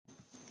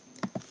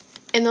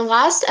In the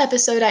last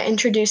episode, I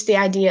introduced the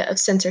idea of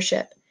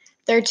censorship.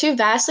 There are two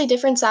vastly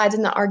different sides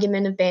in the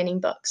argument of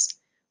banning books.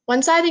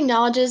 One side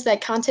acknowledges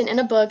that content in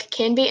a book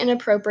can be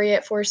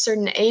inappropriate for a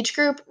certain age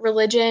group,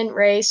 religion,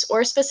 race,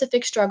 or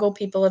specific struggle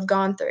people have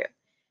gone through.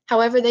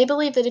 However, they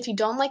believe that if you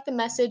don't like the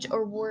message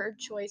or word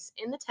choice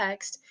in the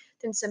text,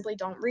 then simply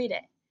don't read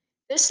it.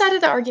 This side of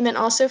the argument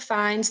also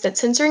finds that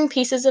censoring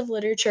pieces of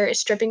literature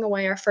is stripping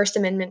away our First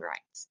Amendment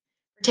rights,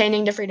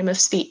 pertaining to freedom of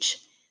speech.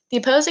 The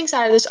opposing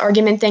side of this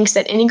argument thinks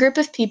that any group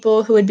of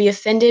people who would be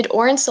offended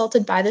or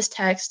insulted by this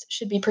text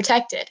should be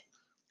protected.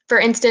 For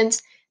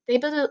instance, they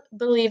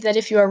believe that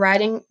if you are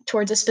writing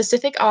towards a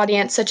specific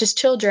audience, such as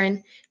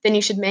children, then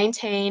you should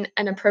maintain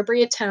an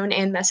appropriate tone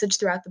and message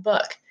throughout the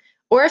book.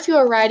 Or if you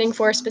are writing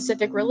for a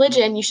specific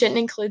religion, you shouldn't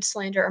include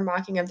slander or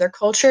mocking of their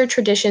culture,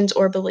 traditions,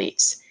 or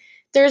beliefs.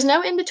 There is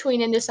no in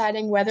between in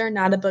deciding whether or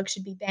not a book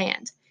should be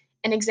banned.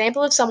 An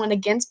example of someone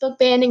against book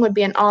banning would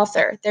be an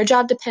author. Their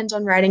job depends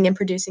on writing and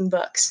producing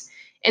books.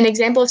 An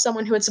example of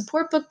someone who would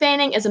support book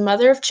banning is a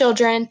mother of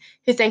children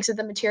who thinks that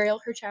the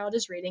material her child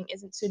is reading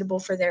isn't suitable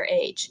for their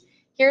age.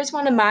 Here's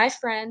one of my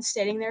friends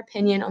stating their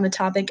opinion on the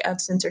topic of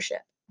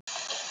censorship.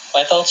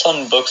 My thoughts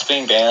on books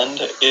being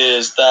banned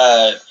is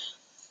that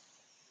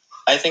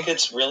I think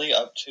it's really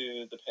up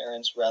to the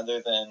parents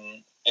rather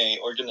than a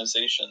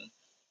organization,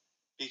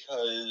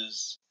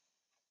 because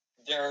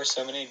there are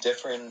so many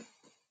different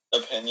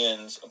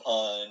opinions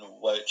upon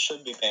what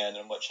should be banned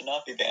and what should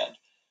not be banned.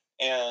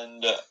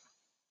 And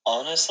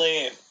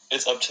honestly,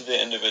 it's up to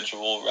the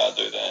individual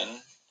rather than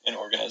an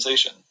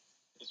organization.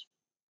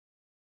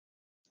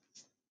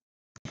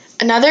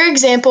 Another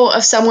example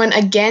of someone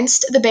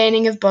against the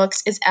banning of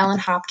books is Ellen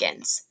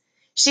Hopkins.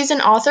 She's an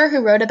author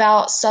who wrote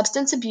about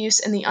substance abuse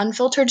and the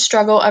unfiltered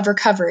struggle of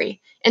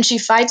recovery, and she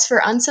fights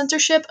for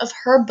uncensorship of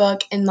her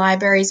book in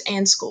libraries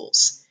and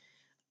schools.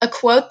 A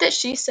quote that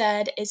she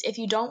said is, "If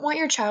you don't want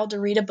your child to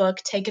read a book,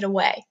 take it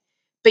away.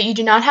 But you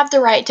do not have the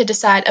right to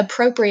decide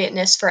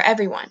appropriateness for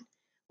everyone.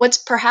 What's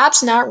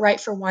perhaps not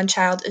right for one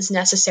child is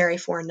necessary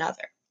for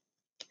another."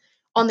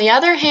 On the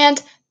other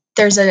hand,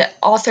 there's an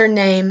author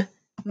named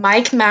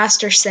Mike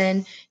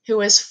Masterson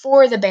who is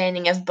for the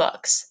banning of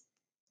books.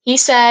 He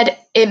said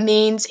it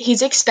means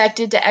he's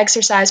expected to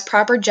exercise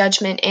proper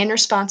judgment and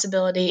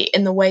responsibility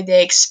in the way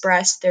they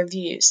express their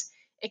views,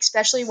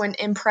 especially when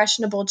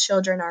impressionable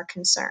children are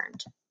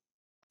concerned.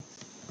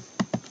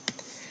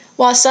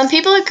 While some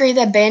people agree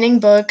that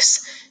banning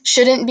books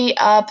shouldn't be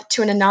up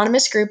to an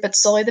anonymous group but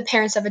solely the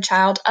parents of a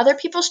child, other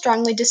people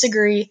strongly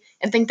disagree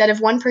and think that if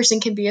one person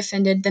can be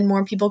offended, then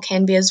more people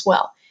can be as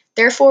well,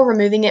 therefore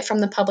removing it from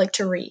the public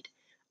to read.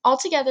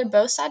 Altogether,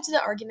 both sides of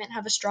the argument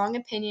have a strong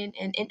opinion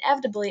and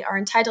inevitably are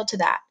entitled to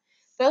that.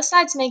 Both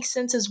sides make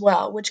sense as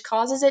well, which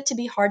causes it to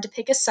be hard to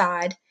pick a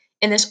side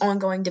in this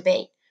ongoing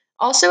debate.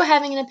 Also,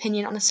 having an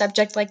opinion on a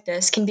subject like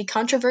this can be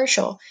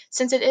controversial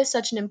since it is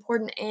such an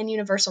important and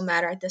universal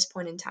matter at this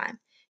point in time.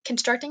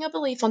 Constructing a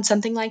belief on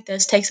something like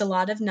this takes a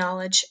lot of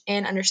knowledge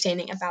and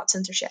understanding about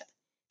censorship.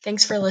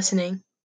 Thanks for listening.